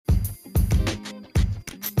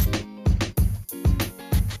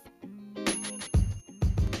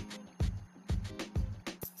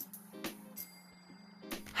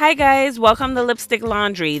Hi guys, welcome to Lipstick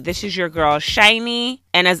Laundry. This is your girl Shiny,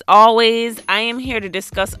 and as always, I am here to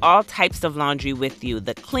discuss all types of laundry with you.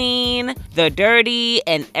 The clean, the dirty,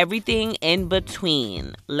 and everything in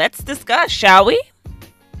between. Let's discuss, shall we?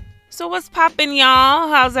 So what's poppin', y'all?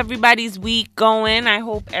 How's everybody's week going? I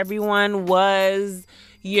hope everyone was,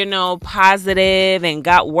 positive and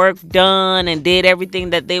got work done and did everything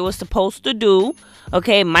that they were supposed to do.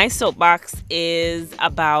 Okay, my soapbox is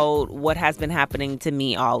about what has been happening to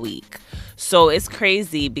me all week. So it's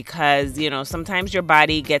crazy because, sometimes your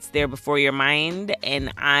body gets there before your mind,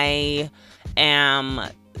 and I am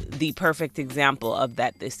the perfect example of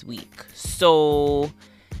that this week. So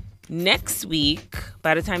next week,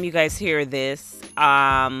 by the time you guys hear this,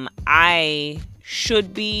 I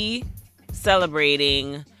should be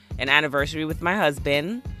celebrating an anniversary with my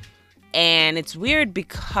husband. And it's weird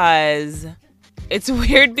because, I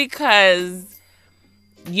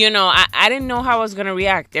didn't know how I was going to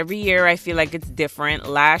react. Every year I feel like it's different.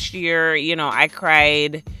 Last year, I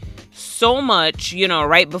cried so much,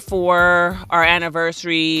 right before our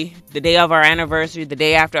anniversary, the day of our anniversary, the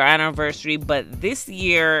day after our anniversary. But this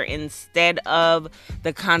year, instead of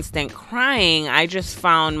the constant crying, I just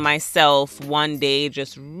found myself one day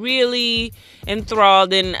just really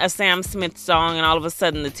enthralled in a Sam Smith song, and all of a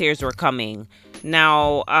sudden the tears were coming.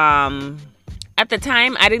 Now, at the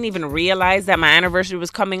time, I didn't even realize that my anniversary was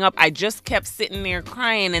coming up. I just kept sitting there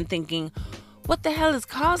crying and thinking, what the hell is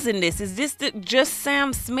causing this? Is this just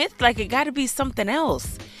Sam Smith? Like, it got to be something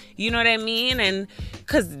else. You know what I mean? And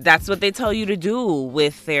because that's what they tell you to do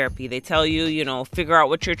with therapy. They tell you, figure out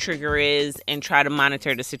what your trigger is and try to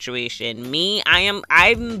monitor the situation.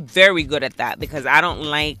 I'm very good at that because I don't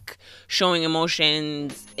like showing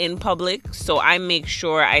emotions in public. So I make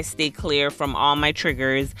sure I stay clear from all my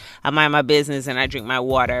triggers. I mind my business and I drink my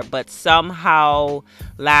water. But somehow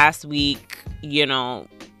last week,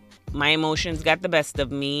 my emotions got the best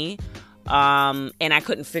of me, and I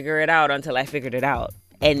couldn't figure it out until I figured it out.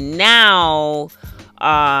 And now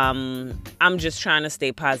I'm just trying to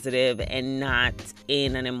stay positive and not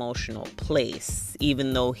in an emotional place,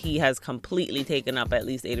 even though he has completely taken up at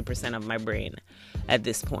least 80% of my brain at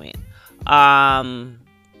this point.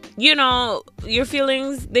 Your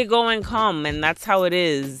feelings, they go and come, and that's how it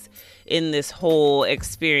is in this whole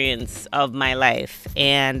experience of my life.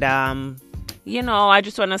 And I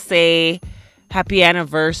just want to say happy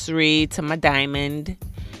anniversary to my diamond.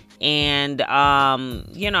 And, I'm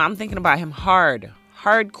thinking about him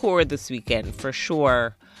hardcore this weekend for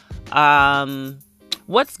sure.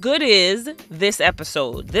 What's good is this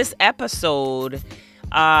episode. This episode,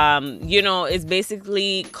 is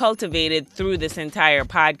basically cultivated through this entire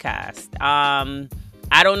podcast.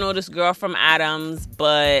 I don't know this girl from Adams,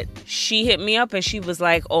 but she hit me up and she was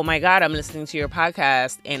like, oh my God, I'm listening to your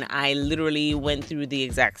podcast. And I literally went through the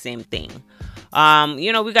exact same thing.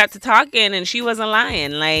 We got to talking and she wasn't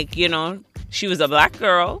lying. Like, she was a black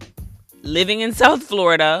girl living in South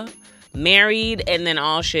Florida, married, and then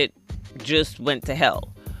all shit just went to hell.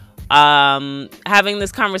 Having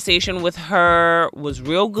this conversation with her was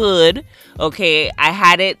real good. Okay, I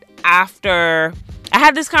had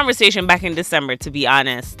this conversation back in December, to be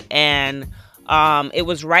honest, and it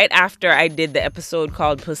was right after I did the episode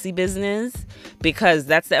called Pussy Business, because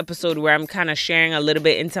that's the episode where I'm kind of sharing a little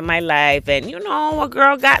bit into my life, and a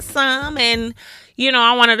girl got some, and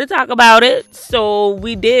I wanted to talk about it, so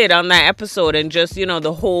we did on that episode. And just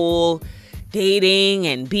the whole dating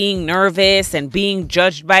and being nervous and being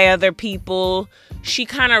judged by other people, she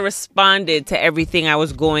kind of responded to everything I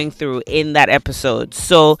was going through in that episode.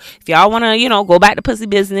 So if y'all want to, go back to Pussy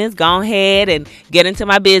Business, go ahead and get into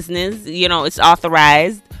my business. It's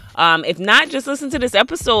authorized. If not, just listen to this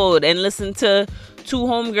episode and listen to two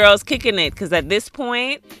homegirls kicking it. Because at this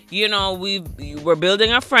point, we're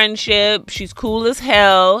building a friendship. She's cool as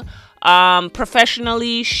hell.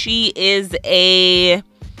 Professionally, she is a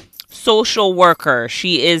social worker.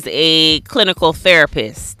 She is a clinical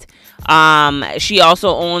therapist. She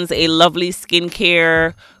also owns a lovely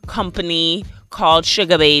skincare company called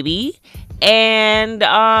Sugar Baby. And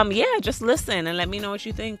just listen and let me know what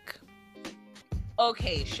you think.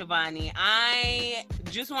 Okay, Shivani, I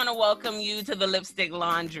just want to welcome you to the Lipstick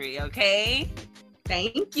Laundry, okay?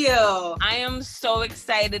 Thank you. I am so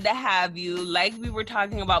excited to have you. Like we were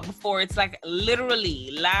talking about before, it's like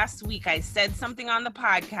literally last week I said something on the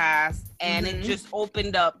podcast and it just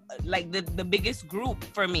opened up like the biggest group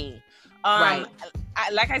for me. Right.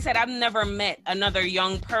 Like I said, I've never met another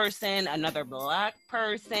young person, another black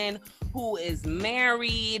person who is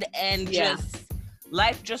married and just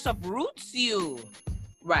life just uproots you.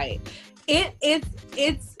 Right.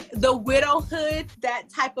 It's the widowhood, that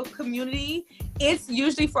type of community it's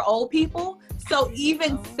usually for old people. So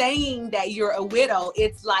even saying that you're a widow,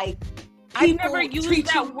 it's like I never used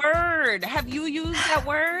that word. Have you used that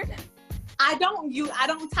word? I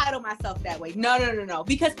don't title myself that way. No.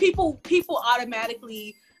 Because people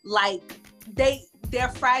automatically like they're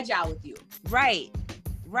fragile with you. Right.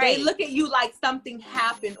 They look at you like something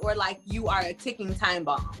happened or like you are a ticking time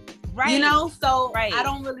bomb. Right. You know? So right. I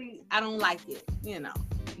don't like it, you know.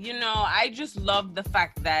 You know, I just love the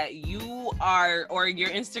fact that you are, or your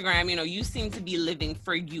Instagram, you know, you seem to be living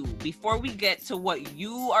for you. Before we get to what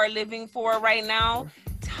you are living for right now,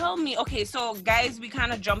 tell me, okay, so guys, we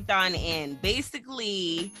kind of jumped on in.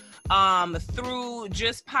 Basically, through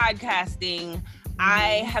just podcasting,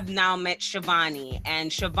 I have now met Shivani, and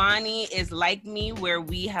Shivani is like me, where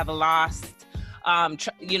we have lost,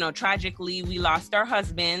 tragically, we lost our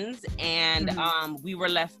husbands, and we were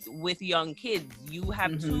left with young kids. You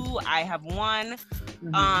have two, I have one.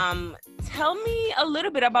 Tell me a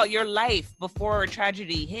little bit about your life before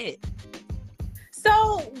tragedy hit.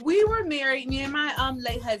 So we were married, me and my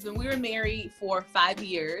late husband, we were married for 5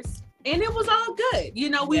 years. And it was all good. You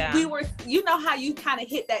know, we were, you know how you kind of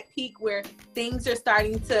hit that peak where things are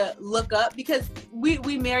starting to look up, because we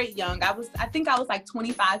married young. I think I was like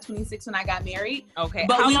 25, 26 when I got married. Okay.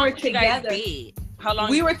 But we were together. How long?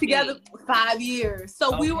 We were together 5 years.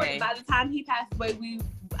 So we were, Okay. by the time he passed away,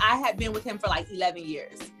 I had been with him for like 11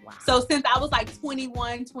 years. Wow. So since I was like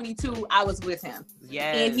 21, 22, I was with him.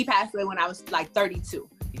 Yes. And he passed away when I was like 32.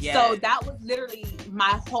 Yes. So that was literally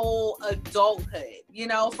my whole adulthood, you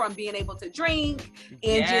know, from being able to drink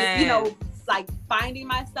and just, you know, like finding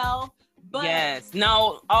myself. But yes.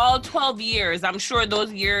 Now, all 12 years, I'm sure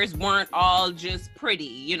those years weren't all just pretty.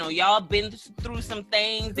 You know, y'all been through some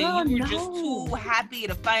things, and you were just too happy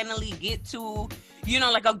to finally get to, you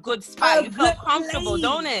know, like a good spot. You felt comfortable,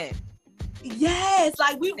 don't it? Yes,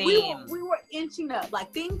 like we were inching up.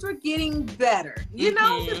 Like things were getting better, you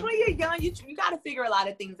know. Because when you're young, you got to figure a lot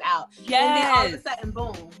of things out. Yes. And then all of a sudden,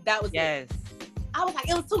 boom, that was it. I was like,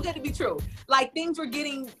 it was too good to be true. Like things were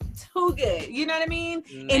getting too good. You know what I mean?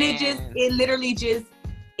 Man. And it literally just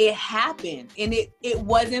happened. And it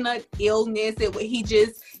wasn't an illness.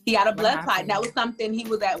 He had a blood clot. That was something. He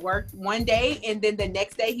was at work one day, and then the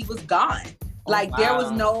next day he was gone. Like there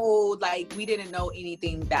was no, like, we didn't know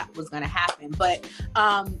anything that was going to happen. But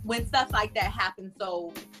when stuff like that happened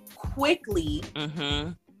so quickly,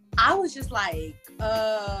 I was just like,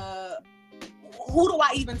 who do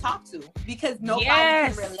I even talk to? Because nobody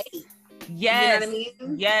can relate. Yes. You know what I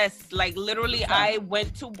mean? Yes. Like literally, I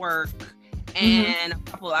went to work, and a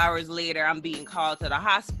couple hours later, I'm being called to the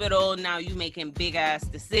hospital. Now you making big ass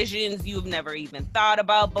decisions you've never even thought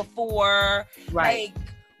about before. Right. Like,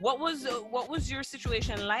 what was your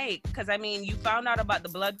situation like? Because I mean, you found out about the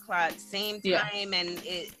blood clot same time, and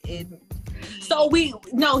it. So we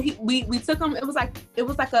took him. It was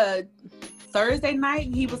like a Thursday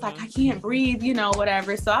night. He was like, I can't breathe, you know,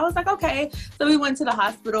 whatever. So I was like, okay. So we went to the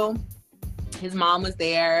hospital. His mom was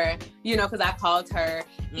there, you know, because I called her.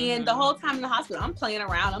 And the whole time in the hospital, I'm playing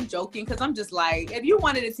around, I'm joking, because I'm just like, if you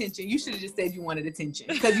wanted attention, you should have just said you wanted attention,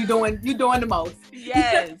 because you're doing the most.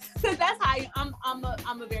 Yes. Because that's how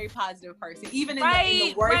I'm a very positive person, even in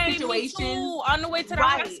the worst situations. On the way to the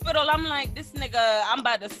hospital, I'm like, this nigga, I'm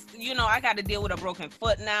about to, you know, I got to deal with a broken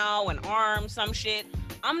foot now, an arm, some shit.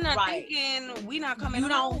 I'm not thinking we not coming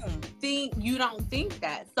home. You don't think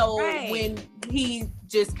that. So when he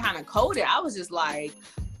just kind of coded, I was like,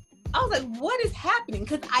 what is happening?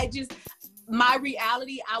 Because my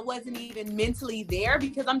reality, I wasn't even mentally there,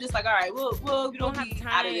 because I'm just like, all right, we'll be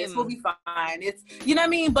out of this. We'll be fine. It's, you know what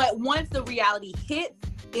I mean? But once the reality hits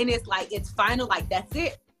and it's like, it's final, like, that's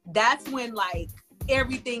it. That's when like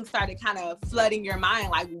everything started kind of flooding your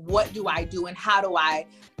mind. Like, what do I do? And how do I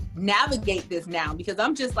navigate this now? Because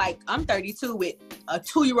I'm just like, I'm 32 with a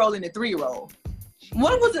 2-year-old and a 3-year-old.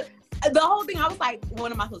 What was it? The whole thing, I was like,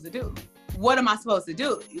 what am I supposed to do? What am I supposed to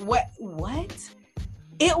do? What?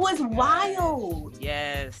 It was wild.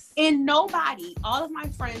 Yes. And all of my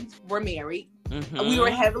friends were married. We were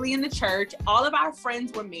heavily in the church. All of our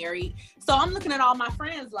friends were married. So I'm looking at all my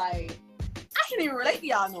friends like, I can't even relate to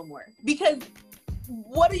y'all no more. Because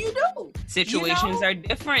what do you do? Situations are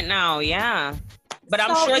different now, yeah. But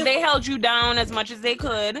I'm sure they held you down as much as they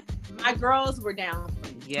could. My girls were down.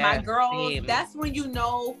 Yes, my girls, that's when you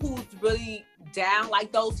know who's really down.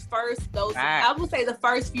 Like I would say the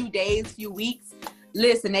first few days, few weeks,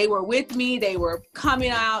 listen, they were with me. They were coming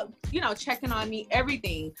out, you know, checking on me,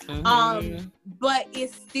 everything. But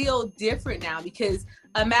it's still different now, because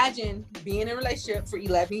imagine being in a relationship for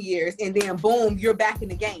 11 years and then boom, you're back in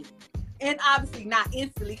the game. And obviously not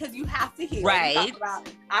instantly, because you have to heal. Right.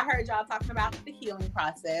 I heard y'all talking about the healing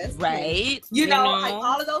process. Right. And, you know, like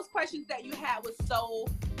all of those questions that you had was so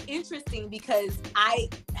interesting, because I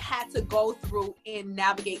had to go through and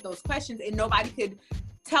navigate those questions, and nobody could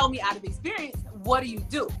tell me out of experience, what do you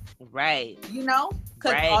do? Right. You know,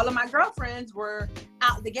 because all of my girlfriends were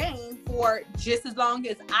out the game for just as long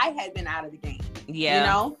as I had been out of the game. Yeah. You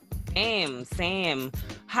know? Same.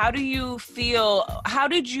 How do you feel?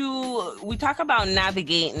 We talk about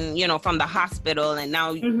navigating, you know, from the hospital and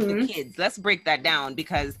now the kids. Let's break that down,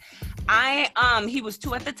 because he was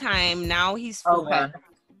 2 at the time. Now he's 4. Okay.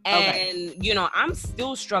 And, you know, I'm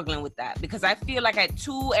still struggling with that, because I feel like at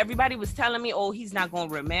 2, everybody was telling me, oh, he's not going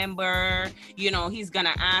to remember, you know, he's going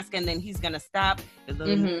to ask and then he's going to stop. The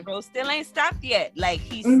little bro still ain't stopped yet. Like,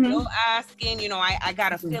 he's still asking, you know, I got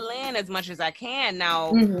to fill in as much as I can.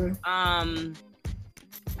 Now, how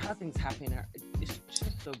things happen it's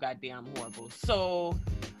just so goddamn horrible. So,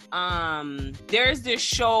 there's this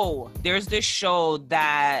show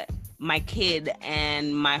that my kid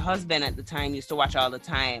and my husband at the time used to watch all the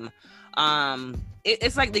time.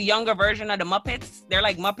 It's like the younger version of the Muppets. They're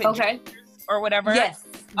like Muppet Juniors or whatever. Yes.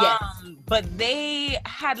 But they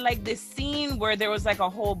had like this scene where there was like a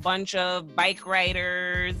whole bunch of bike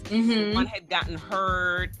riders. One had gotten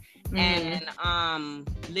hurt. And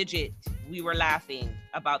legit, we were laughing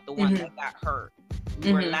about the one that got hurt.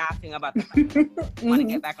 We were laughing about the one want to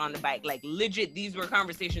get back on the bike. Like, legit, these were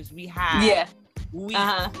conversations we had weeks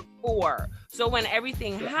before. So when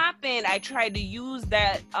everything happened, I tried to use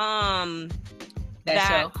that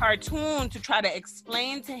cartoon to try to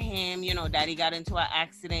explain to him, you know, Daddy got into an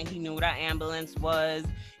accident. He knew what an ambulance was.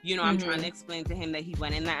 You know, I'm trying to explain to him that he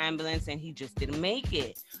went in the ambulance and he just didn't make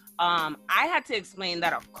it. I had to explain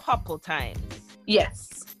that a couple times.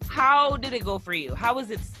 Yes. How did it go for you? How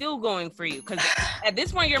is it still going for you? Because at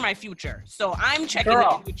this point, you're my future. So I'm checking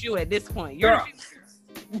in with you at this point. You're the future.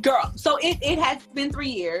 Girl, so it has been 3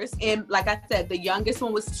 years, and like I said, the youngest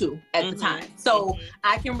one was 2 at the time, so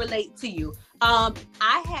I can relate to you.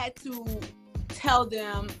 I had to tell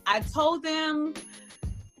them, I told them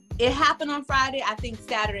it happened on Friday. I think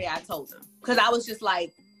Saturday I told them, because I was just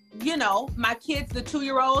like, you know, my kids, the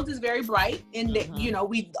 2-year-old is very bright, and you know,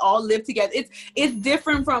 we all live together. It's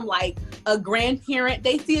different from like a grandparent.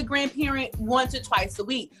 They see a grandparent once or twice a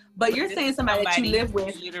week, but you're saying somebody that you live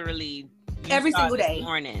with literally every single day.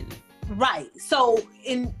 Morning. Right. So,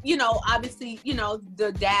 you know, obviously, you know,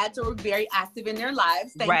 the dads are very active in their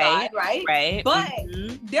lives. Thank God, right? Right. But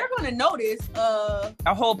they're going to notice a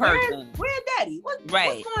whole person. Where's Daddy? What's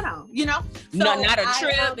going on? You know? So not a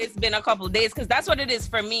trip. It's been a couple of days, because that's what it is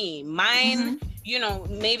for me. Mine, you know,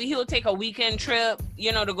 maybe he'll take a weekend trip,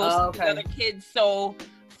 you know, to go see the other kids. So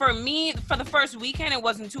for me, for the first weekend, it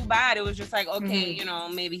wasn't too bad. It was just like, okay, you know,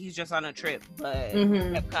 maybe he's just on a trip, but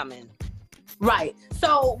it kept coming. Right.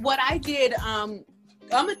 So what I did, I'm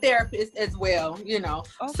a therapist as well, you know.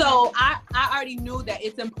 So I already knew that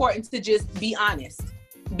it's important to just be honest.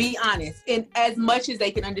 Be honest in as much as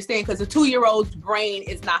they can understand, because a 2-year-old's brain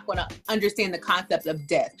is not going to understand the concept of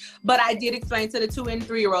death. But I did explain to the 2 and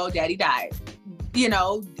 3-year-old, Daddy died. You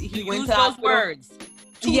know, he went to those words.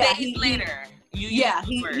 2 days later.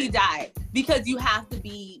 He died, because you have to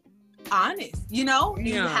be honest, you know,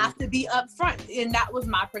 you have to be upfront, and that was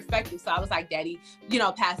my perspective. So I was like, Daddy, you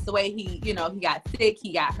know, passed away. He, you know, he got sick,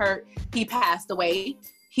 he got hurt, he passed away.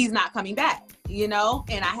 He's not coming back, you know,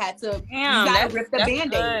 and I had to rip the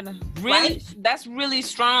Band-Aid. Really, right? That's really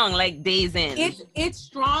strong. Like, days in, it's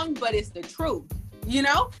strong, but it's the truth, you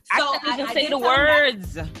know. So I couldn't say the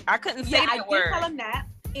words. I couldn't say the words. I did tell him that.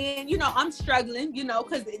 And, you know, I'm struggling, you know,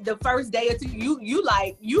 because the first day or two,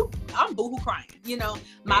 I'm boohoo crying, you know.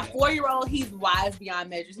 My 4-year-old, he's wise beyond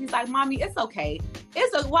measures. He's like, Mommy, it's okay.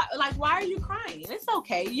 Why are you crying? It's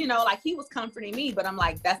okay. You know, like, he was comforting me, but I'm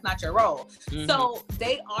like, that's not your role. So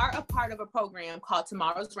they are a part of a program called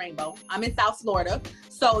Tomorrow's Rainbow. I'm in South Florida.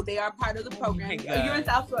 So they are part of the program. You're in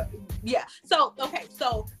South Florida? Yeah. So, okay.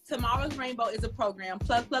 So Tomorrow's Rainbow is a program,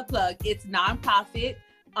 plug. It's nonprofit.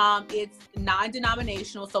 It's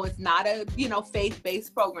non-denominational, so it's not a, you know,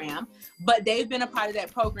 faith-based program, but they've been a part of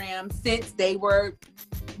that program since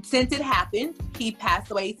it happened. He passed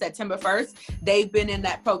away September 1st. They've been in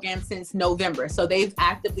that program since November. So they've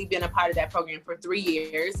actively been a part of that program for 3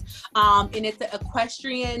 years. And it's an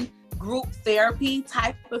equestrian group therapy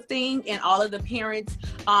type of thing. And all of the parents,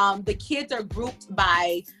 the kids are grouped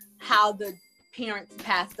by how the parents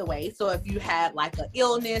passed away. So if you had like an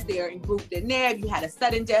illness, they're grouped in there. If you had a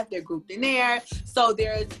sudden death, they're grouped in there. So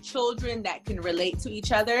there's children that can relate to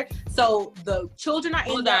each other. So the children are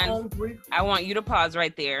in their own group. I want you to pause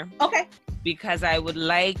right there. Okay. because I would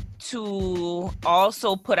like to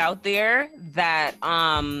also put out there that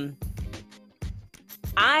I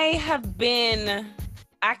have been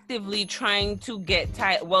actively trying to get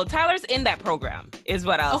Tyler's in that program is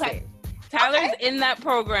what I'll say. Tyler's in that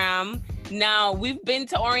program. Now, we've been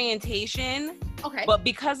to orientation, but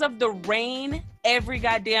because of the rain every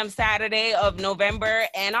goddamn Saturday of November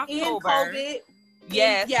and October, COVID,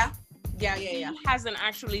 he hasn't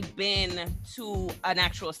actually been to an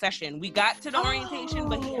actual session. We got to the orientation,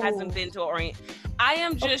 but he hasn't been to I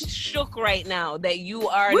am just shook right now that you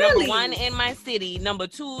are number one in my city, number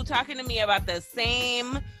two talking to me about the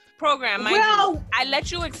same program. I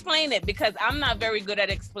let you explain it because I'm not very good at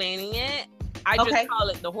explaining it. I just call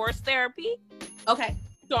it the horse therapy. Okay.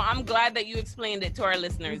 So I'm glad that you explained it to our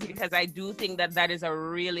listeners because I do think that that is a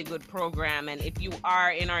really good program. And if you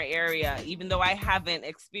are in our area, even though I haven't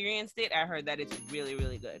experienced it, I heard that it's really,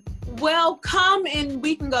 really good. Well, come and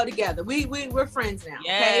we can go together. We're friends now.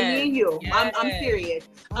 Yes. Okay, me and you. Yes. I'm serious.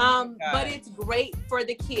 But it's great for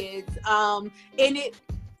the kids. And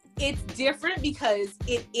it's different because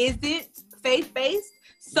it isn't faith-based.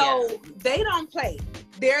 So they don't play.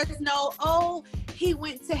 There's no, he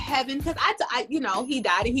went to heaven because I he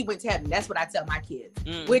died and he went to heaven. That's what I tell my kids,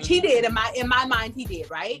 which he did in my mind. He did,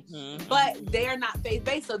 right? But they are not faith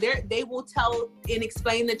based, so they will tell and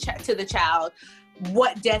explain to the child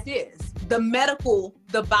what death is. The medical,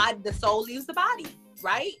 the body, the soul leaves the body,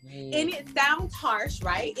 right? And it sounds harsh,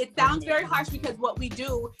 right? It sounds very harsh because what we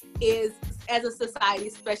do is, as a society,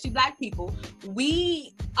 especially Black people,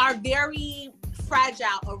 we are very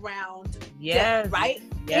fragile around death, right?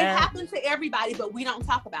 It happens to everybody, but we don't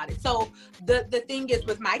talk about it. So the thing is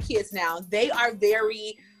with my kids now, they are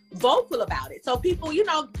very vocal about it. So people,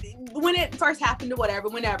 when it first happened or whatever,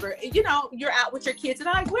 whenever, you're out with your kids and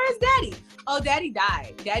they're like, where's daddy? Oh, daddy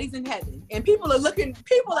died. Daddy's in heaven. And people are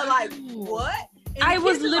like, what? And I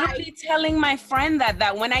was literally telling my friend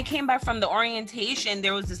that when I came back from the orientation,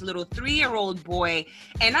 there was this little 3-year-old boy,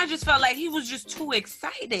 and I just felt like he was just too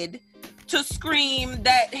excited to scream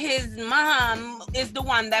that his mom is the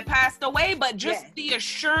one that passed away, but just the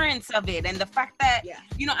assurance of it and the fact that,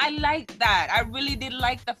 I like that. I really did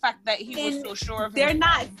like the fact that he was so sure of they're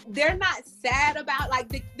not sad about, like,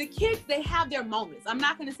 the kids, they have their moments. I'm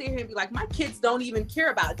not going to sit here and be like, my kids don't even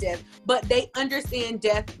care about death, but they understand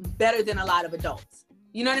death better than a lot of adults.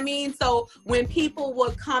 You know what I mean? So when people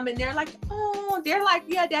will come and they're like,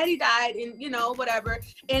 yeah, daddy died and, whatever.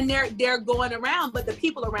 And they're going around, but the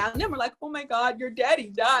people around them are like, oh my God, your daddy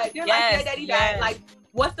died. They're like, yeah, daddy died. Like,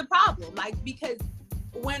 what's the problem? Like, because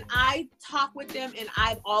when I talk with them, and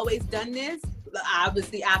I've always done this,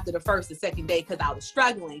 obviously after the first or second day because I was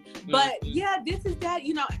struggling. But this is that,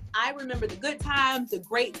 I remember the good times, the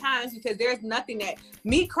great times, because there's nothing that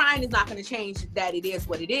me crying is not going to change that it is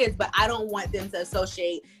what it is. But I don't want them to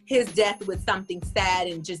associate his death with something sad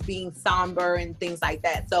and just being somber and things like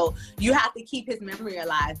that. So you have to keep his memory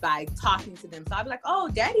alive by talking to them. So I'll be like, oh,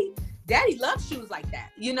 daddy loves shoes like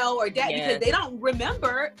that, or daddy, because they don't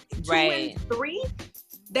remember 2 and 3.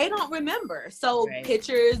 They don't remember. So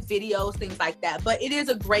pictures, videos, things like that. But it is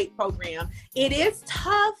a great program. It is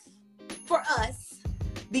tough for us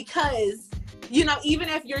because, even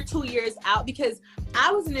if you're 2 years out, because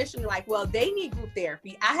I was initially like, well, they need group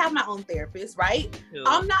therapy. I have my own therapist, right? Sure.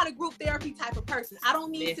 I'm not a group therapy type of person. I don't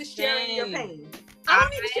need to share your pain. I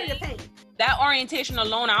don't need to share your pain. That orientation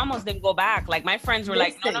alone, I almost didn't go back. Like, my friends were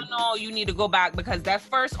like, no, you need to go back, because that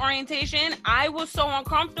first orientation, I was so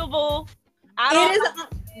uncomfortable.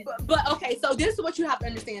 But okay, so this is what you have to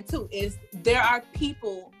understand too, is there are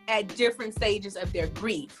people at different stages of their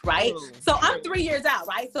grief, right? So I'm 3 years out,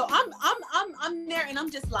 right? So I'm there, and I'm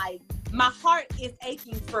just like, my heart is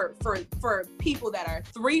aching for people that are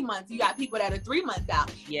 3 months. You got people that are 3 months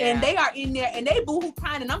out, and they are in there and they boohoo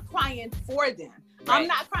crying, and I'm crying for them. I'm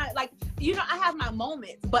not crying, like, I have my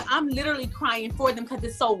moments, but I'm literally crying for them because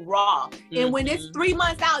it's so raw. And when it's 3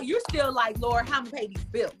 months out, you're still like, Lord, how am I pay these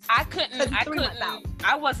bills?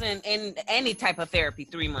 I wasn't in any type of therapy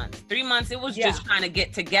 3 months. 3 months, it was just trying to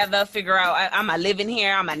get together, figure out, am I living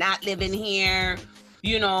here? Am I not living here?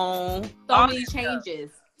 So many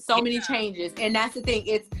changes. So many changes. And that's the thing.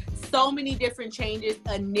 It's so many different changes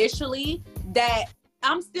initially that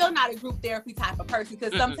I'm still not a group therapy type of person,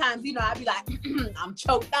 because sometimes, I'd be like, I'm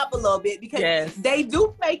choked up a little bit, because they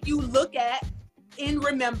do make you look at and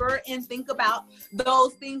remember and think about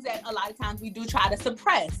those things that a lot of times we do try to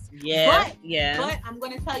suppress. But I'm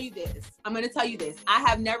going to tell you this. I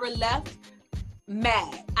have never left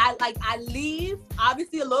mad. I leave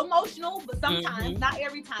obviously a little emotional, but sometimes, not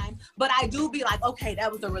every time, but I do be like, okay,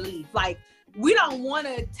 that was a relief. Like, we don't want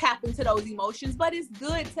to tap into those emotions, but it's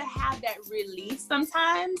good to have that release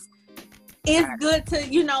sometimes. It's good to,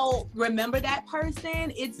 you know, remember that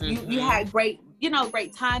person. It's you had great, you know,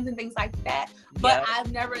 great times and things like that. But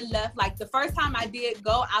I've never left. Like the first time I did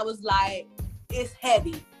go, I was like, it's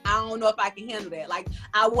heavy. I don't know if I can handle that. Like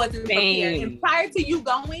I wasn't prepared. And prior to you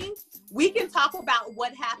going, we can talk about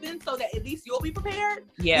what happened so that at least you'll be prepared.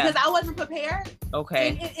 Yeah. Because I wasn't prepared. Okay.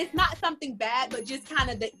 And it's not something bad, but just kind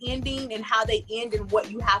of the ending and how they end and what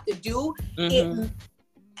you have to do.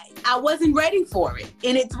 I wasn't ready for it.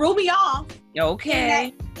 And it threw me off.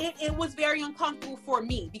 Okay. It was very uncomfortable for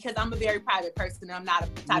me because I'm a very private person and I'm not a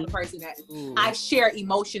type of person that I share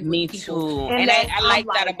emotions with people. Me too. And I like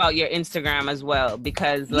that about your Instagram as well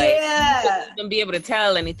because like you wouldn't even be able to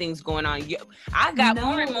tell anything's going on. I got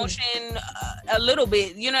more emotion a little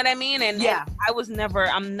bit, you know what I mean? And I was never,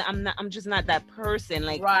 I'm just not that person.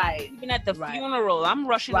 Like even at the funeral, I'm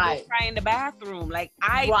rushing to go cry in the bathroom. Like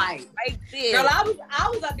I did. Girl, I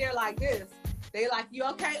was up there like this. They like, you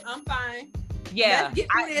okay? I'm fine. Yeah. Let's get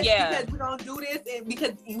through this because we don't do this and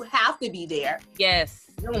because you have to be there. Yes.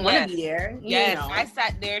 You don't want to be there. Yes. You know. I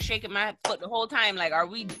sat there shaking my foot the whole time. Like, are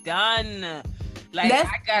we done? Like,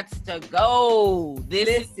 I got to go. This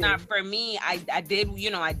is not for me. I did,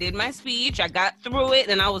 you know, I did my speech. I got through it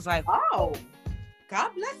and I was like, oh,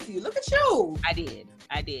 God bless you. Look at you. I did.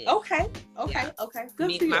 Okay. Good for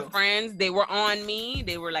you. My friends, they were on me.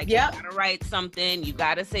 They were like, you gotta write something. You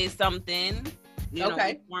gotta say something. You know,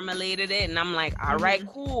 we formulated it. And I'm like, all right,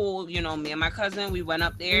 cool. You know, me and my cousin, we went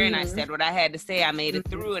up there and I said what I had to say. I made it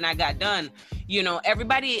through and I got done. You know,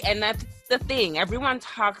 everybody, and that's the thing. Everyone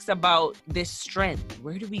talks about this strength.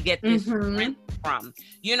 Where do we get this strength from?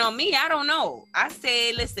 You know, me, I don't know. I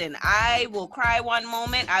say, listen, I will cry one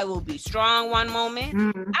moment. I will be strong one moment.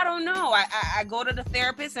 I don't know. I go to the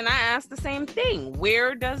therapist and I ask the same thing.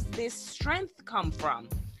 Where does this strength come from?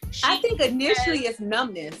 I think initially it's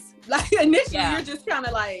numbness. Like initially you're just kind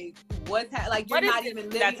of like, like you're not even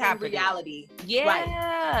living in reality.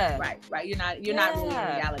 Yeah. Right. You're not really in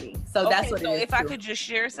reality. So that's what it is. So if I could just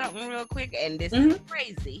share something real quick, and this is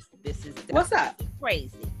crazy. This is what's up?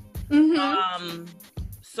 Crazy.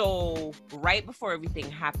 So right before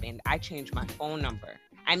everything happened, I changed my phone number.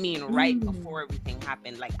 I mean, right before everything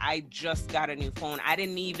happened. Like I just got a new phone. I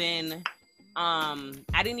didn't even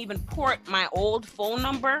port my old phone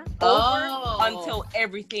number over until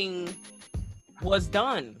everything was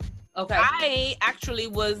done. Okay. I actually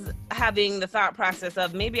was having the thought process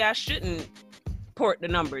of maybe I shouldn't port the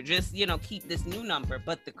number, just, you know, keep this new number.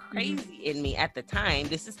 But the crazy in me at the time,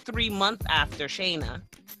 this is 3 months after Shayna.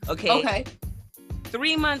 Okay.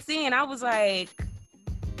 3 months in, I was like,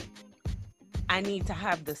 I need to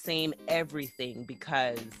have the same everything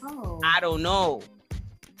because I don't know.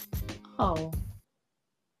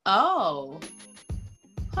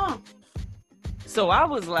 So I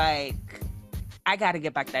was like, I gotta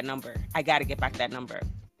get back that number.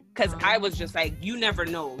 Because I was just like, you never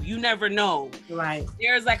know. Right.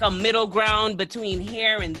 There's like a middle ground between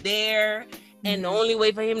here and there. And the only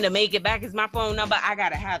way for him to make it back is my phone number. I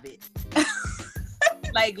gotta have it.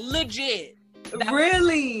 Like legit.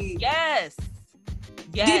 Really? Yes.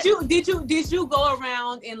 Did you go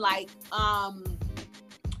around and like,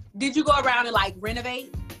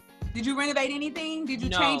 renovate? Did you renovate anything? Did you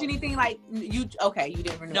change anything? Like you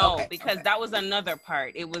didn't renovate. No, because that was another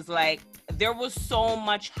part. It was like there was so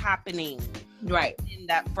much happening in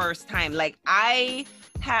that first time. Like I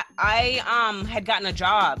had gotten a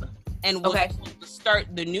job and was supposed to start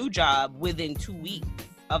the new job within 2 weeks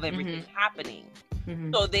of everything happening.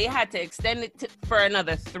 So they had to extend it for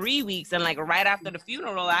another 3 weeks, and like right after the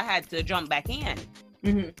funeral I had to jump back in.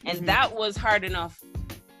 And that was hard enough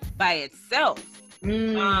by itself.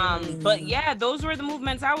 But yeah, those were the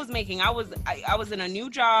movements I was making. I was in a new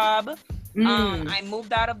job. I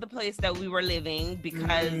moved out of the place that we were living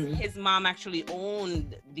because his mom actually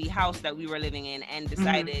owned the house that we were living in and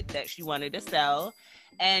decided that she wanted to sell.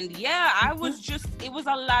 And yeah, I was just, it was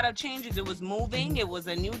a lot of changes. It was moving. It was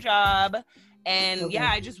a new job. And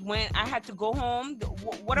yeah, I had to go home.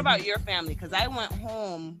 What about your family? Because I went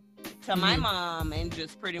home to my mom and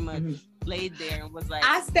just pretty much laid there and was like,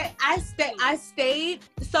 I stayed.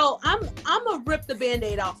 So I'm a rip the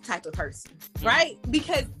Band-Aid off type of person, right?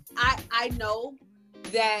 Because I know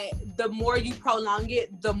that the more you prolong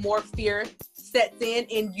it, the more fear sets in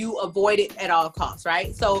and you avoid it at all costs,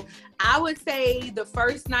 right? So I would say the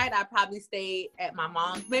first night I probably stayed at my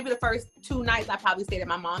mom's. Maybe the first 2 nights I probably stayed at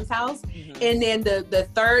my mom's house. And then the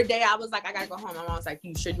third day I was like, I gotta go home. My mom was like,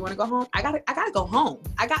 you sure you want to go home? I gotta go home.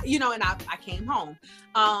 And I came home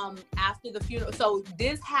after the funeral. So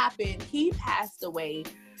this happened. He passed away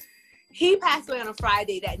he passed away on a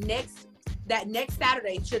Friday. That next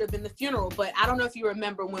Saturday should have been the funeral, but I don't know if you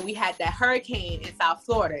remember when we had that hurricane in South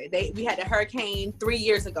Florida. We had the hurricane 3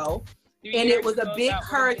 years ago, and it was a big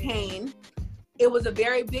hurricane. It was a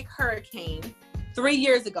very big hurricane 3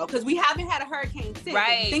 years ago, because we haven't had a hurricane since.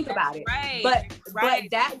 Right. Think about it. Right. But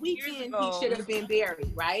that weekend he should have been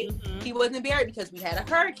buried, right? Mm-hmm. He wasn't buried because we had a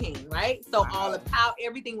hurricane, right? So all of how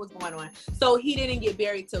everything was going on. So he didn't get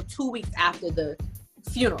buried till 2 weeks after the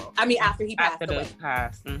funeral. I mean, after he passed away.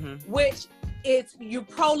 Mm-hmm. Which you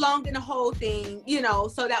prolonged in the whole thing, you know,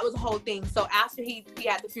 so that was the whole thing. So after he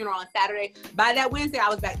had the funeral on Saturday, by that Wednesday, I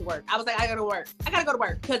was back to work. I was like, I gotta go to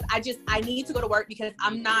work because I need to go to work because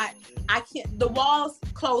I can't, the walls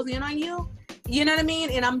close in on you. You know what I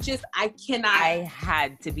mean? And I cannot. I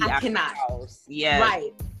had to be out of the house. Yeah.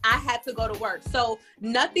 Right. I had to go to work. So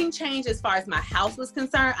nothing changed as far as my house was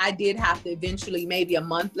concerned. I did have to eventually, maybe a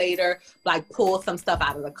month later, like pull some stuff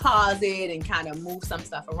out of the closet and kind of move some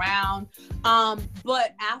stuff around.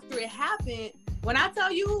 But after it happened, when I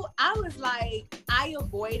tell you, I was like, I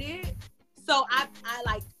avoided. So I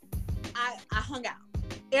hung out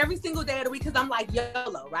every single day of the week because I'm like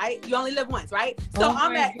YOLO, right? You only live once, right? So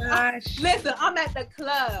I'm at the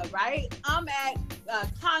club, right? I'm at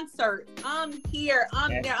concerts. I'm here.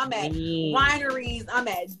 I'm there. I'm at wineries. I'm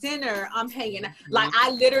at dinner. I'm hanging. Like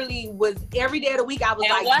I literally was every day of the week. I was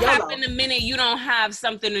like, what YOLO. happened the minute you don't have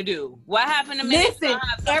something to do? What happened the minute you don't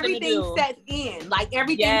have something everything to do? sets in. Like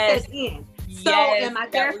everything sets in. So and my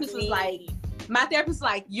therapist was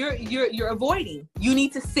like, you're avoiding. You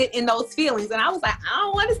need to sit in those feelings. And I was like, I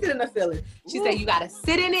don't want to sit in the feeling. She said, you got to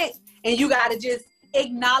sit in it and you got to just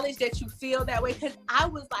acknowledge that you feel that way. Because I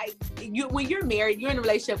was like, when you're married, you're in a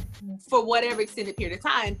relationship for whatever extended period of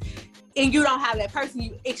time, and you don't have that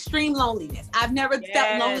person, extreme loneliness. I've never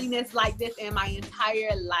felt loneliness like this in my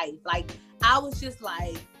entire life. Like, I was just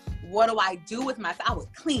like, what do I do with myself? I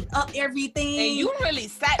would clean up everything. And you really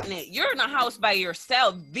sat in it. You're in a house by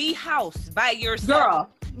yourself. The house by yourself.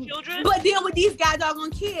 Girl. Children. But then with these guys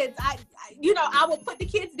doggone kids, I would put the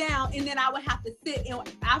kids down and then I would have to sit. And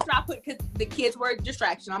after I because the kids were a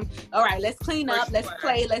distraction, I'm, all right, let's clean up, let's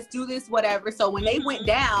play, let's do this, whatever. So when they went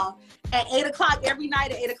down at 8:00 every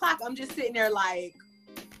night at 8:00, I'm just sitting there like,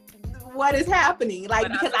 what is happening? Like,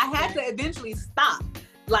 because I had to eventually stop.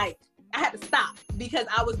 Like, I had to stop because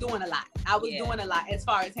I was doing a lot. I was doing a lot as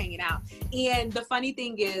far as hanging out. And the funny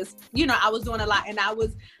thing is, I was doing a lot, and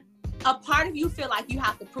a part of you feel like you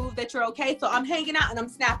have to prove that you're okay. So I'm hanging out and I'm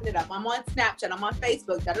snapping it up. I'm on Snapchat, I'm on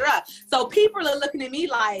Facebook, So people are looking at me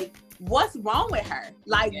like, what's wrong with her?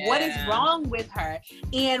 Like, what is wrong with her?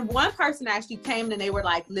 And one person actually came and they were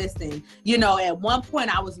like, listen, at one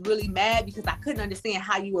point I was really mad because I couldn't understand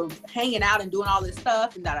how you were hanging out and doing all this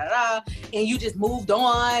stuff and and you just moved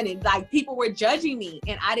on, and like people were judging me,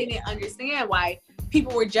 and I didn't understand why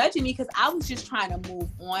people were judging me because I was just trying to move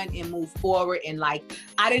on and move forward, and like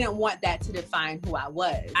I didn't want that to define who I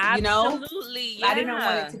was. Absolutely, I didn't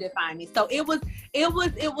want it to define me. So it was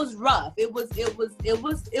rough. It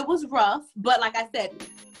was rough. But like I said,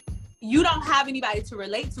 you don't have anybody to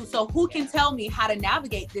relate to, so who can tell me how to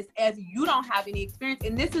navigate this if you don't have any experience?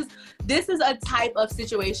 And this is a type of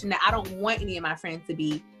situation that I don't want any of my friends to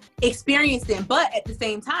be experienced in. But at the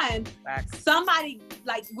same time, somebody,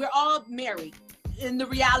 like, we're all married. And the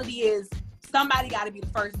reality is somebody got to be the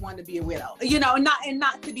first one to be a widow,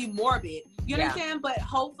 not to be morbid, you understand? But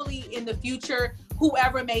hopefully in the future,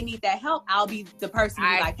 whoever may need that help, I'll be the person to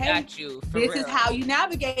be like, hey, this is how you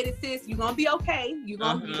navigate it, sis. You're going to be okay. You're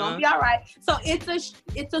going to be all right. So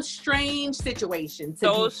it's a strange situation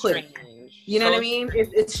to be put in. You know what I mean?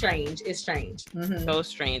 It's strange. It's strange. Mm-hmm. So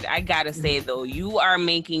strange. I gotta say though, you are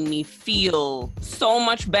making me feel so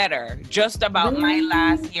much better just about my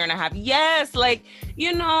last year and a half. Yes, like,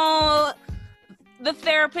 the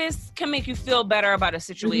therapist can make you feel better about a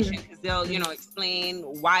situation because they'll, explain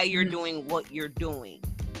why you're doing what you're doing.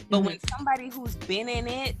 But when somebody who's been in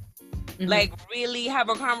it, like, really have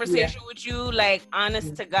a conversation with you, like,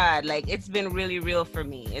 honest to God, like, it's been really real for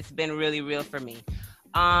me. It's been really real for me.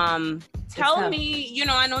 Tell me,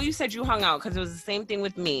 I know you said you hung out because it was the same thing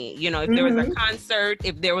with me. If there was a concert,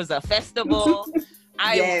 if there was a festival,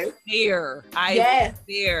 I was there. I was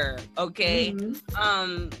there. Okay.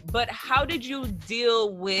 But how did you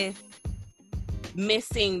deal with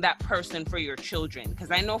missing that person for your children?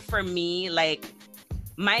 Because I know for me, like,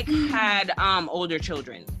 Mike had older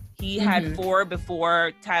children. He had 4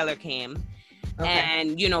 before Tyler came. Okay.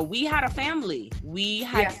 And, we had a family. We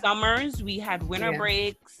had summers, we had winter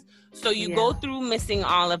breaks. So you go through missing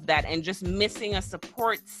all of that and just missing a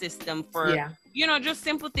support system for, just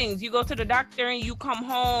simple things. You go to the doctor and you come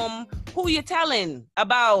home. Who you telling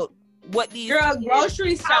about what these girl kids,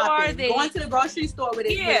 grocery how shopping, are they? going to the grocery store with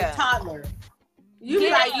a toddler. You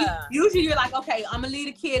be like, usually you're like, okay, I'm gonna leave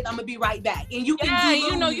the kids, I'm gonna be right back, and you can do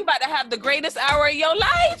you know, you about to have the greatest hour of your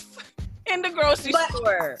life in the grocery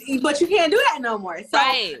store, but you can't do that no more. So,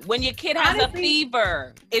 right, when your kid has a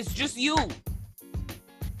fever, it's just you.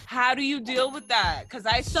 How do you deal with that? Because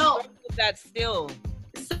I struggle with that still.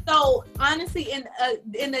 So honestly, in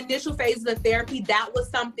the initial phases of therapy, that was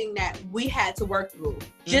something that we had to work through.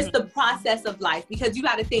 Just the process of life, because you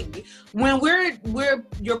got to think, when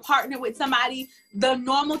you're partnered with somebody, the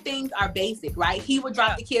normal things are basic, right? He would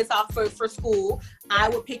drop the kids off for school. I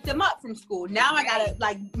would pick them up from school. Now I gotta,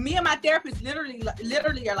 like, me and my therapist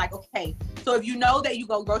literally are like, okay, so if you know that you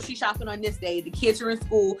go grocery shopping on this day, the kids are in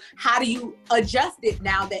school, how do you adjust it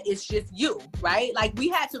now that it's just you, right? Like, we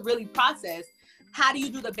had to really process, how do you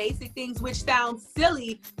do the basic things, which sounds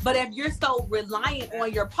silly, but if you're so reliant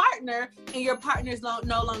on your partner and your partner's no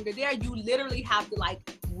longer there, you literally have to,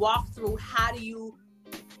 like, walk through how do you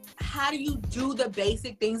do the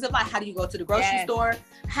basic things of life. How do you go to the grocery store?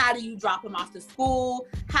 How do you drop them off to school?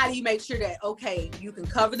 How do you make sure that, okay, you can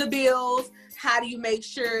cover the bills? How do you make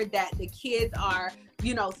sure that the kids are,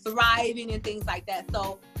 you know, thriving and things like that?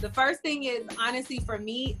 So the first thing is, honestly, for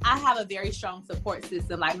me, I have a very strong support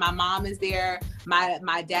system. Like, my mom is there,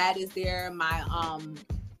 my dad is there,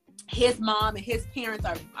 his mom and his parents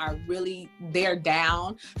are really, they're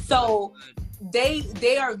down. So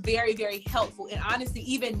they are very, very helpful. And honestly,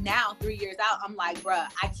 even now, 3 years out, I'm like, bruh,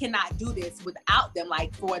 I cannot do this without them.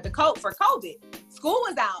 Like, for COVID, school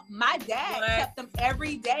was out. My dad kept them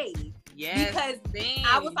every day. Yes, because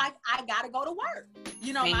I was like, I gotta go to work.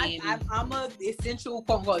 You know, I'm a essential,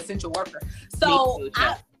 quote unquote, essential worker. So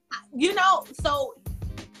so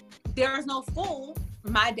there's no school.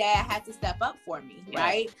 My dad had to step up for me,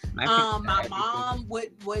 right? My mom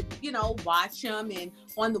would you know, watch him, and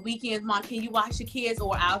on the weekends, Mom, can you watch the kids?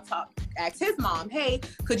 Or I'll ask his mom, hey,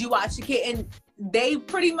 could you watch the kid? And they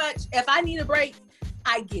pretty much, if I need a break,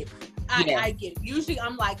 I get it. I get it. Usually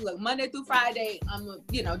I'm like, look, Monday through Friday, I'm gonna,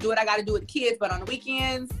 you know, do what I gotta do with the kids, but on the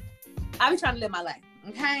weekends, I be trying to live my life.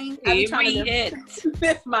 Okay, I be trying to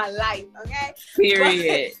live my life. Okay,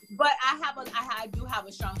 period. But I do have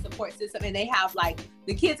a strong support system, and they have, like,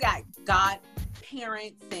 the kids got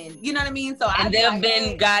godparents, and you know what I mean. So they've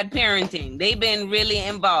been godparenting. They've been really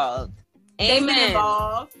involved. Amen. They've been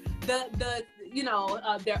involved. The you know,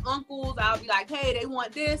 their uncles, I'll be like, hey, they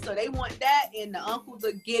want this or they want that, and the uncles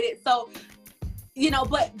will get it. So, you know,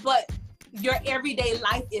 but your everyday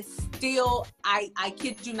life is still, I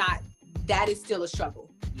kid you not, that is still a struggle.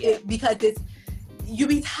 Because you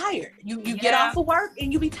be tired. You get off of work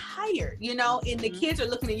and you be tired, you know, and the kids are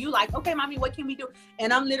looking at you like, okay, mommy, what can we do?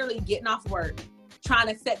 And I'm literally getting off work, trying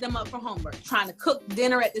to set them up for homework, trying to cook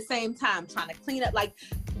dinner at the same time, trying to clean up. Like,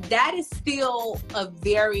 that is still a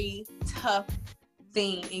very tough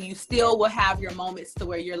thing. And you still will have your moments to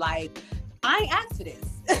where you're like, I ain't asked for this.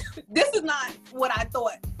 This is not what I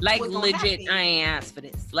thought. Like, legit, I ain't asked for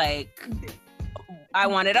this. Like, I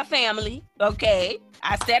wanted a family. Okay.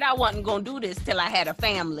 I said I wasn't going to do this till I had a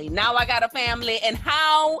family. Now I got a family. And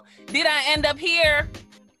how did I end up here?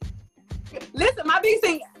 Listen, my biggest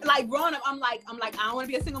thing, like, growing up, I'm like, I don't want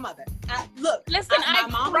to be a single mother. Listen, I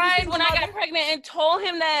cried when I got pregnant and told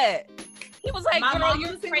him that. He was like, girl,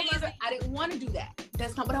 you're crazy. I didn't want to do that.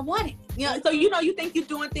 That's not what I wanted. You know, so, you know, you think you're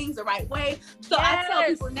doing things the right way. So I tell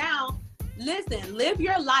people now, listen, live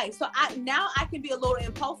your life. So I can be a little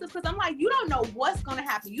impulsive, because I'm like, you don't know what's going to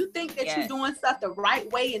happen. You think that you're doing stuff the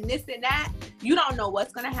right way and this and that. You don't know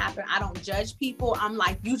what's going to happen. I don't judge people. I'm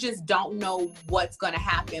like, you just don't know what's going to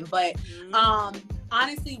happen. But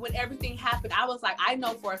honestly, when everything happened, I was like, I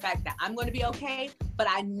know for a fact that I'm going to be okay, but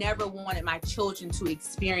I never wanted my children to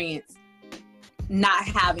experience not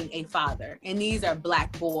having a father. And these are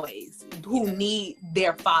Black boys who need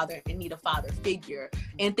their father and need a father figure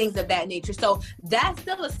and things of that nature. So that's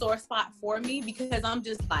still a sore spot for me, because I'm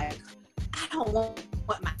just like, I don't want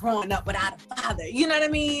my growing up without a father. You know what I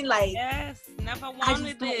mean? Like, never wanted I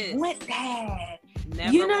just this. Don't want that.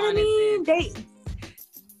 Never you know what I mean?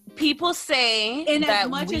 People say and that as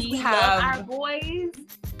much we as we have love our boys,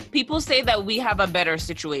 people say that we have a better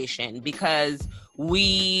situation because we,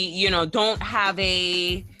 you know, don't have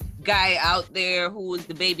a guy out there who is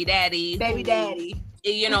the baby daddy.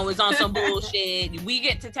 You know, is on some bullshit. We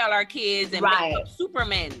get to tell our kids and make up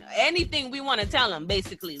Superman. Anything we want to tell them,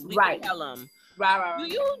 basically, we can tell them. Right.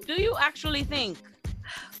 Do you actually think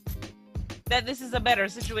that this is a better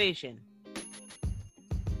situation?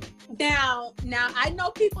 Now I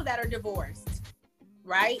know people that are divorced,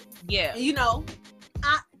 right? Yeah. You know,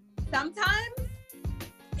 sometimes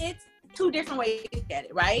it's two different ways to get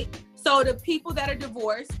it, right? So the people that are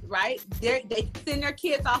divorced, right? They send their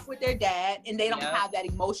kids off with their dad, and they don't have that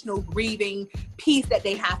emotional grieving piece that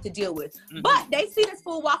they have to deal with. But they see this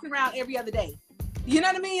fool walking around every other day. You know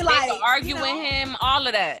what I mean? Like, they argue with him, all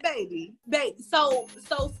of that. Baby. So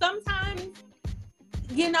sometimes,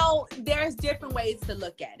 there's different ways to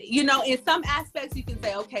look at it. In some aspects you can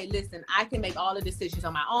say, okay, listen, I can make all the decisions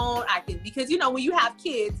on my own. Because when you have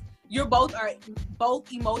kids, you're both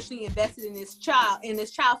emotionally invested in this child,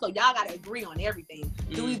 so y'all got to agree on everything.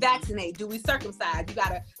 Do we vaccinate? Do we circumcise? You got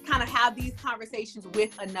to kind of have these conversations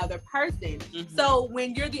with another person. So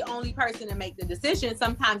when you're the only person to make the decision,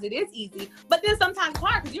 sometimes it is easy, but then sometimes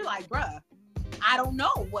hard, because you're like, bruh, I don't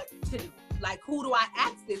know what to do. Like, who do I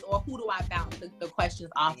ask this, or who do I bounce the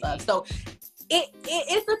questions off of? So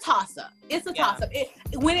it's a toss-up. It's a toss-up.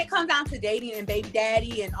 When it comes down to dating and baby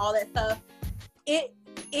daddy and all that stuff,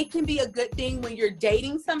 it can be a good thing when you're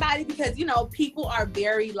dating somebody, because people are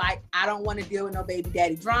very like, I don't want to deal with no baby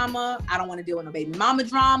daddy drama, I don't want to deal with no baby mama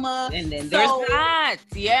drama, and then there's that.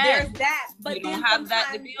 There's that, but you don't have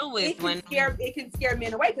that to deal with. It can scare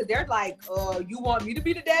men away, because they're like, you want me to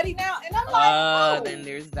be the daddy now? And I'm like, no. Then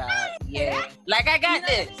there's that. Like, I got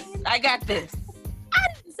this. I got this. I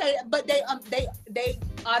didn't say that, but they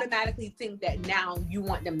automatically think that now you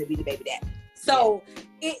want them to be the baby daddy. So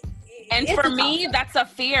And for me, that's a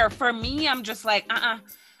fear. For me, I'm just like, I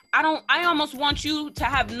almost want you to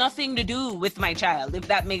have nothing to do with my child, if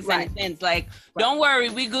that makes any sense. Like, don't worry,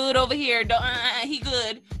 we good over here. He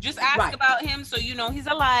good. Just ask about him so you know he's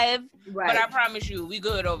alive. But I promise you, we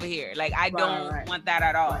good over here. Like, I don't want that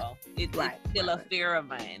at all. It's still a fear of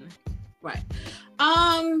mine.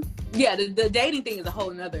 The dating thing is a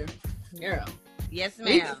whole nother girl. Yes,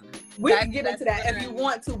 ma'am. We can get into that if you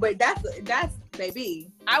want to, but that's baby.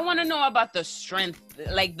 I want to know about the strength,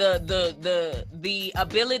 like the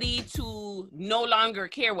ability to no longer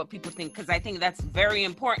care what people think, because I think that's very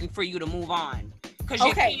important for you to move on. Because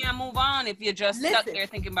you can't move on if you're just stuck there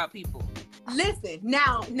thinking about people. Listen,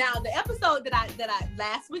 now the episode that I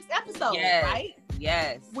last week's episode, right?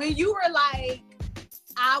 Yes. When you were like,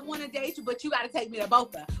 I want to date you, but you got to take me to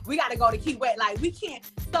Boca. We got to go to Key West. Like, we can't.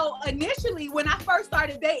 So initially, when I first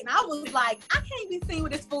started dating, I was like, I can't be seen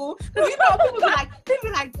with this fool. Because people be like,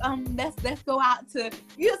 let's go out to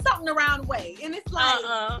something around the way. And it's like,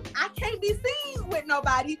 I can't be seen with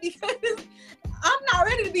nobody, because I'm not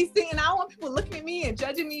ready to be seen. I don't want people looking at me and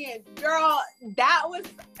judging me. And girl, that was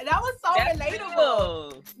so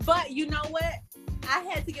relatable. But you know what? I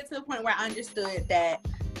had to get to the point where I understood that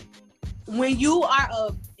when you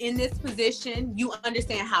are in this position, you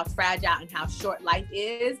understand how fragile and how short life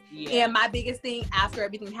is. And my biggest thing after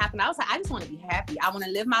everything happened, I was like, I just want to be happy. I want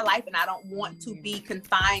to live my life, and I don't want to be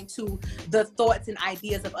confined to the thoughts and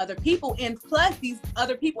ideas of other people. And plus, these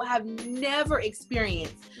other people have never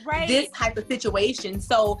experienced this type of situation.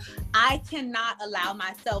 So I cannot allow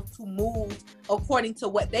myself to move according to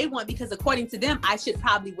what they want, because according to them, I should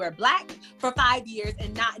probably wear black for 5 years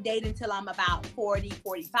and not date until I'm about 40,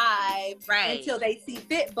 45, until they see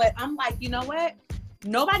fit. But I'm like, you know what?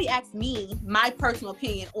 Nobody asked me my personal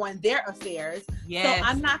opinion on their affairs. So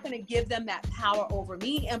I'm not going to give them that power over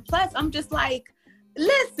me. And plus, I'm just like,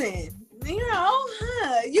 listen,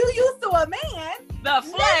 you used to a man. The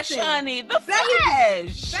flesh, honey, the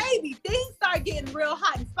flesh. Baby, things start getting real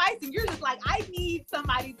hot and spicy. And you're just like, I need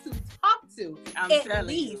somebody to talk to. At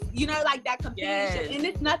least, like that companionship. And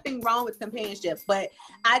there's nothing wrong with companionship. But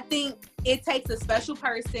I think it takes a special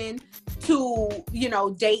person to,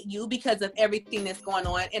 date you because of everything that's going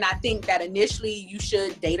on. And I think that initially you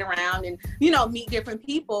should date around and, meet different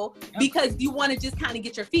people, because you want to just kind of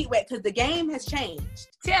get your feet wet, because the game has changed.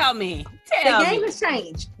 Tell me. The game has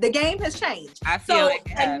changed. The game has changed. I feel like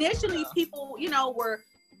initially people, were,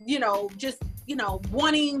 just,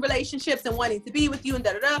 wanting relationships and wanting to be with you and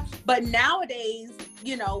da-da-da. But nowadays,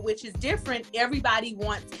 which is different, everybody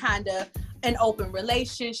wants kind of an open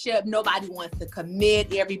relationship. Nobody wants to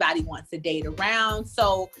commit. Everybody wants to date around.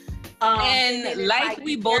 So, and like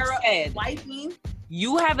we both said, wifing.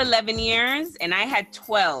 You have 11 years and I had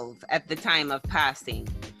 12 at the time of passing.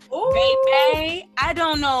 Ooh. Baby, I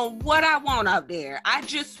don't know what I want out there. I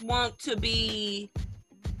just want to be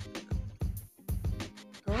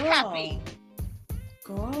happy.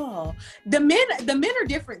 Girl. The men are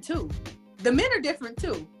different too.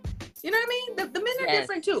 You know what I mean? The men are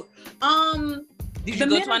different too. Did you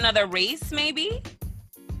go to another race maybe?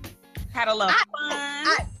 Had a little fun?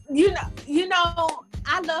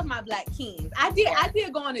 I love my black kings. I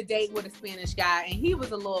did go on a date with a Spanish guy, and he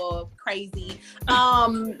was a little crazy. They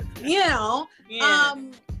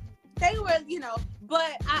were,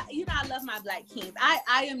 But I love my Black kings.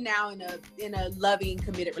 I am now in a loving,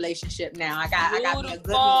 committed relationship now. I got me a good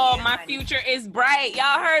man. My future is bright.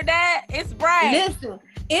 Y'all heard that? It's bright. Listen,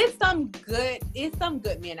 it's some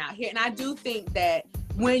good men out here, and I do think that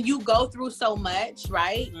when you go through so much,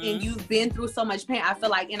 right, and you've been through so much pain, I feel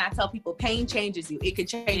like, and I tell people, pain changes you. It can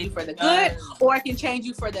change you for the good, or it can change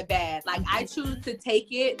you for the bad. Like, I choose to take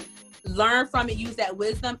it, learn from it, use that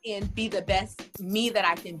wisdom, and be the best me that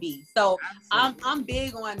I can be. So I'm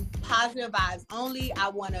big on positive vibes only. I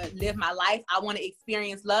want to live my life. I want to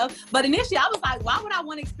experience love. But initially I was like, why would I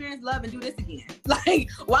want to experience love and do this again? Like,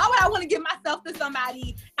 why would I want to give myself to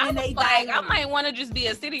somebody and they die? I might want to just be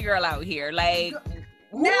a city girl out here. Like,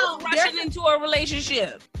 now rushing into a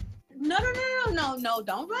relationship. No,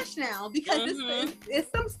 don't rush now, because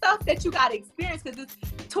it's some stuff that you gotta experience, because it's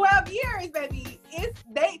 12 years, baby.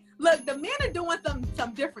 The men are doing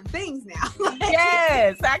some different things now. Like,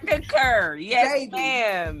 yes, I concur. Yes, baby.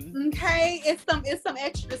 Ma'am. Okay, it's some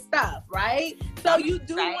extra stuff, right? So you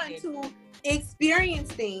do want to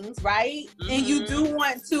experience things, right? And you do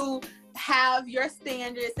want to have your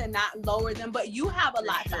standards and not lower them, but you have a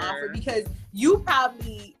lot to offer, because you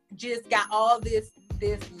probably just got all this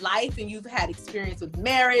life, and you've had experience with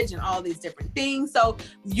marriage and all these different things. So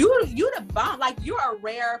you the bomb. Like, you're a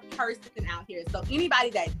rare person out here. So anybody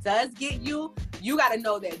that does get you got to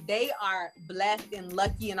know that they are blessed and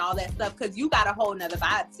lucky and all that stuff, because you got a whole nother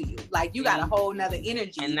vibe to you. Like, you got a whole nother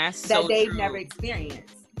energy, and that's that so they've true. Never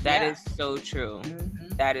experienced. That is so true.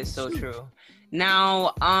 That is so true.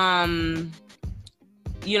 Now,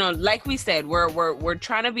 like we said, we're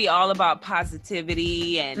trying to be all about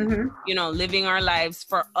positivity and living our lives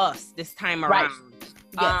for us this time around.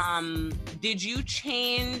 Yes. Did you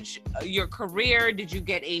change your career? Did you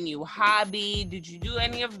get a new hobby? Did you do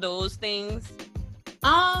any of those things?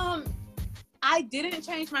 I didn't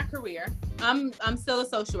change my career. I'm still a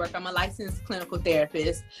social worker. I'm a licensed clinical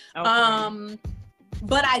therapist. Okay.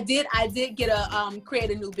 But I did get create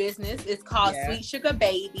a new business. It's called Sweet Sugar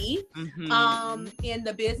Baby. And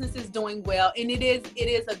the business is doing well, and it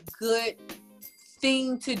is a good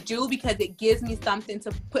thing to do, because it gives me something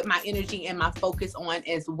to put my energy and my focus on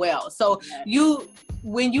as well. So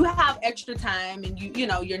when you have extra time, and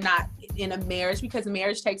you're not in a marriage, because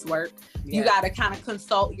marriage takes work, you got to kind of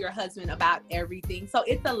consult your husband about everything. So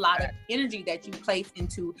it's a lot of energy that you place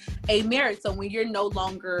into a marriage. So when you're no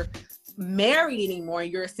longer married anymore,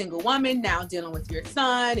 you're a single woman now dealing with your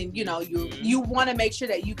son, and you want to make sure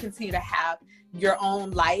that you continue to have your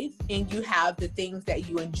own life and you have the things that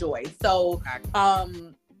you enjoy. So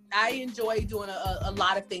I enjoy doing a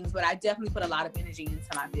lot of things, but I definitely put a lot of energy into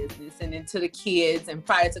my business and into the kids. And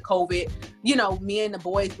prior to COVID, me and the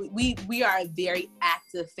boys, we are a very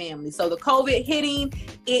active family. So the COVID hitting,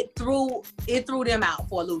 it threw them out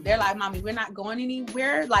for a loop. They're like, Mommy, we're not going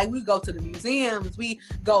anywhere. Like, we go to the museums, we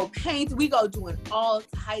go paint, we go doing all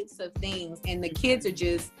types of things. And the kids are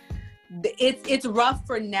just, it's rough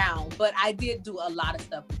for now, but I did do a lot of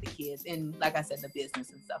stuff with the kids, and like I said, the business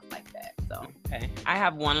and stuff like that. So okay, I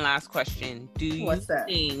have one last question. Do you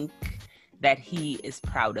think that he is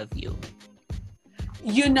proud of you?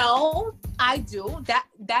 I do.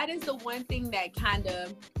 That is the one thing that kind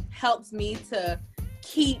of helps me to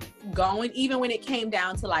keep going, even when it came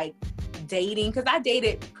down to like dating, because I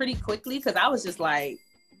dated pretty quickly, because I was just like,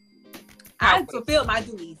 I fulfilled my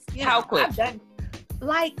duties. How quick? I've done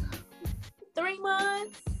like 3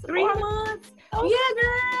 months, 4 months. Oh yeah,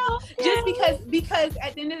 girl. Just because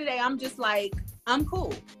at the end of the day, I'm just like, I'm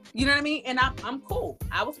cool. You know what I mean? And I'm cool.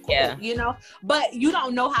 I was cool, But you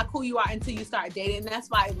don't know how cool you are until you start dating. And that's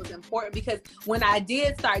why it was important, because when I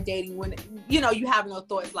did start dating, when, you have no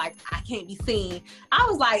thoughts like, I can't be seen. I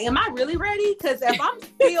was like, am I really ready? Because if I'm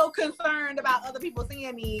still concerned about other people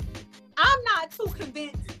seeing me, I'm not too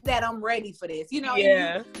convinced that I'm ready for this. You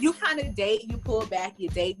kind of date, you pull back, you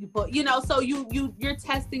date, you pull, so you're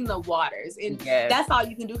testing the waters. And that's all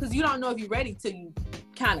you can do, because you don't know if you're ready till you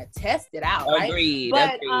kind of test it out, right? Agreed.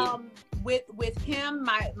 But with him,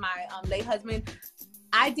 my late husband,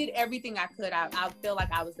 I did everything I could. I feel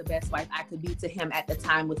like I was the best wife I could be to him at the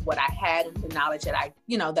time, with what I had and the knowledge that I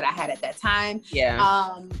had at that time.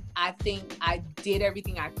 I think I did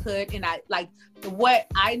everything I could, and I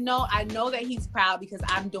know that he's proud, because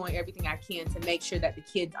I'm doing everything I can to make sure that the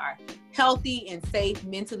kids are healthy and safe,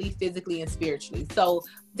 mentally, physically, and spiritually. So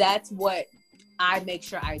that's what I make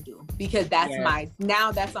sure I do, because that's I'm like,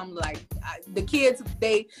 the kids,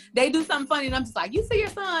 they do something funny, and I'm just like, you see your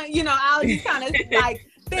son, I'll just kind of like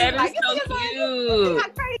think like, you see your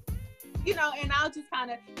son, crazy, and I'll just kind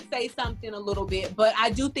of say something a little bit. But I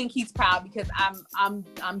do think he's proud, because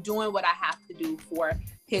I'm doing what I have to do for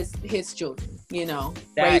his children, you know.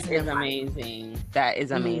 That is amazing. That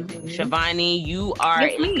is amazing. Shivani, you are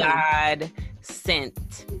a God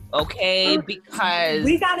sent, okay? Because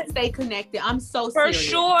we gotta stay connected. I'm so for serious.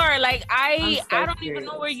 sure. Like I don't even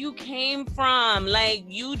know where you came from. Like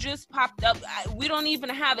you just popped up. We don't even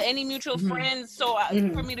have any mutual friends. So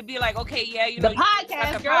for me to be like, okay, yeah, you know, the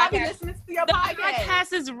podcast, girl, I've been listening to your podcast. The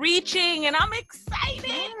podcast is reaching, and I'm excited.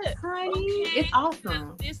 Yes, honey. Okay. It's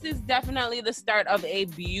awesome. This is definitely the start of a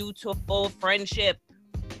beautiful friendship.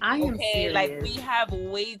 I am serious. Like we have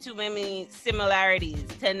way too many similarities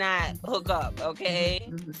to not hook up.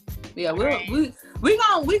 Okay. Yeah, we gonna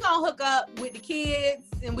hook up with the kids,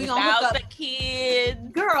 and we gonna hook up the kids,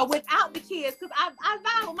 girl, without the kids, because I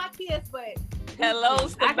vibe with my kids, but hello,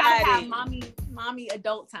 somebody. I gotta have mommy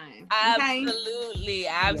adult time. Okay? Absolutely.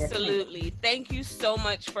 Yes. Thank you so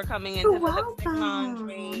much for coming into the Lipstick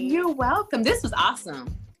Laundry. You're welcome. This was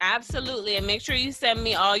awesome. Absolutely. And make sure you send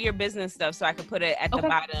me all your business stuff so I can put it at the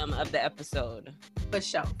bottom of the episode. For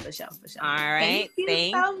sure. All right. Thank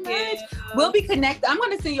you so much. We'll be connected. I'm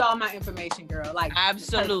going to send you all my information, girl. Like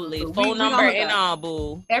absolutely. Phone number and all,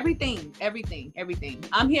 boo. Everything.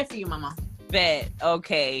 I'm here for you, mama. Bet.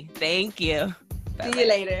 Okay. Thank you. See you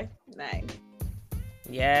later. Bye.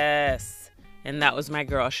 Yes. And that was my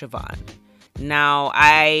girl, Siobhan. Now,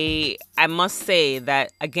 I must say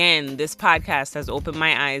that, again, this podcast has opened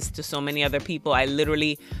my eyes to so many other people. I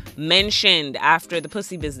literally mentioned after the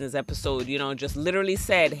Pussy Business episode, you know, just literally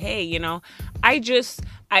said, hey, you know, I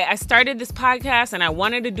started this podcast and I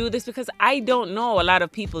wanted to do this because I don't know a lot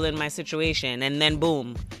of people in my situation. And then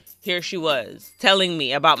boom, here she was telling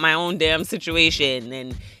me about my own damn situation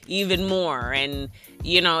and even more. And,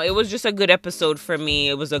 you know, it was just a good episode for me.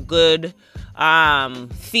 It was a good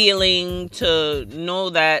feeling to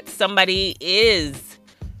know that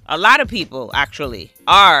a lot of people actually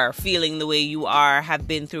are feeling the way you are, have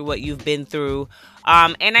been through what you've been through.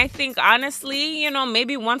 And I think honestly, you know,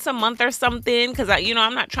 maybe once a month or something, because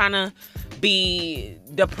I'm not trying to be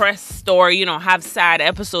depressed or, you know, have sad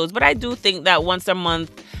episodes, but I do think that once a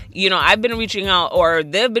month, you know, I've been reaching out, or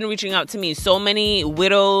they've been reaching out to me. So many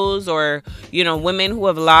widows or, you know, women who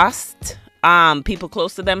have lost people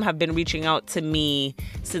close to them have been reaching out to me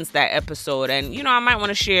since that episode. And, you know, I might want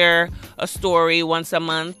to share a story once a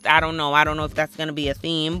month. I don't know if that's going to be a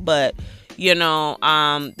theme, but, you know,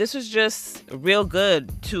 this was just real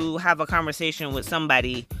good to have a conversation with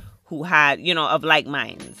somebody who had, you know, of like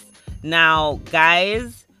minds. Now,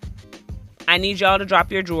 guys, I need y'all to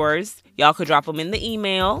drop your drawers. Y'all could drop them in the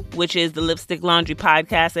email, which is the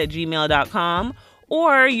lipsticklaundrypodcast@gmail.com.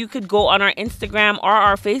 Or you could go on our Instagram or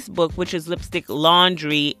our Facebook, which is Lipstick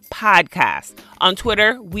Laundry Podcast. On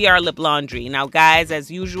Twitter, we are Lip Laundry. Now, guys, as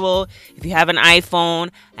usual, if you have an iPhone,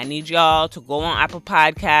 I need y'all to go on Apple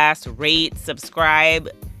Podcasts, rate, subscribe,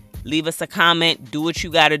 leave us a comment, do what you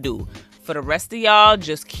got to do. For the rest of y'all,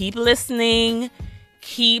 just keep listening,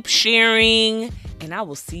 keep sharing, and I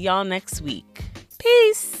will see y'all next week.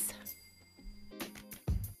 Peace.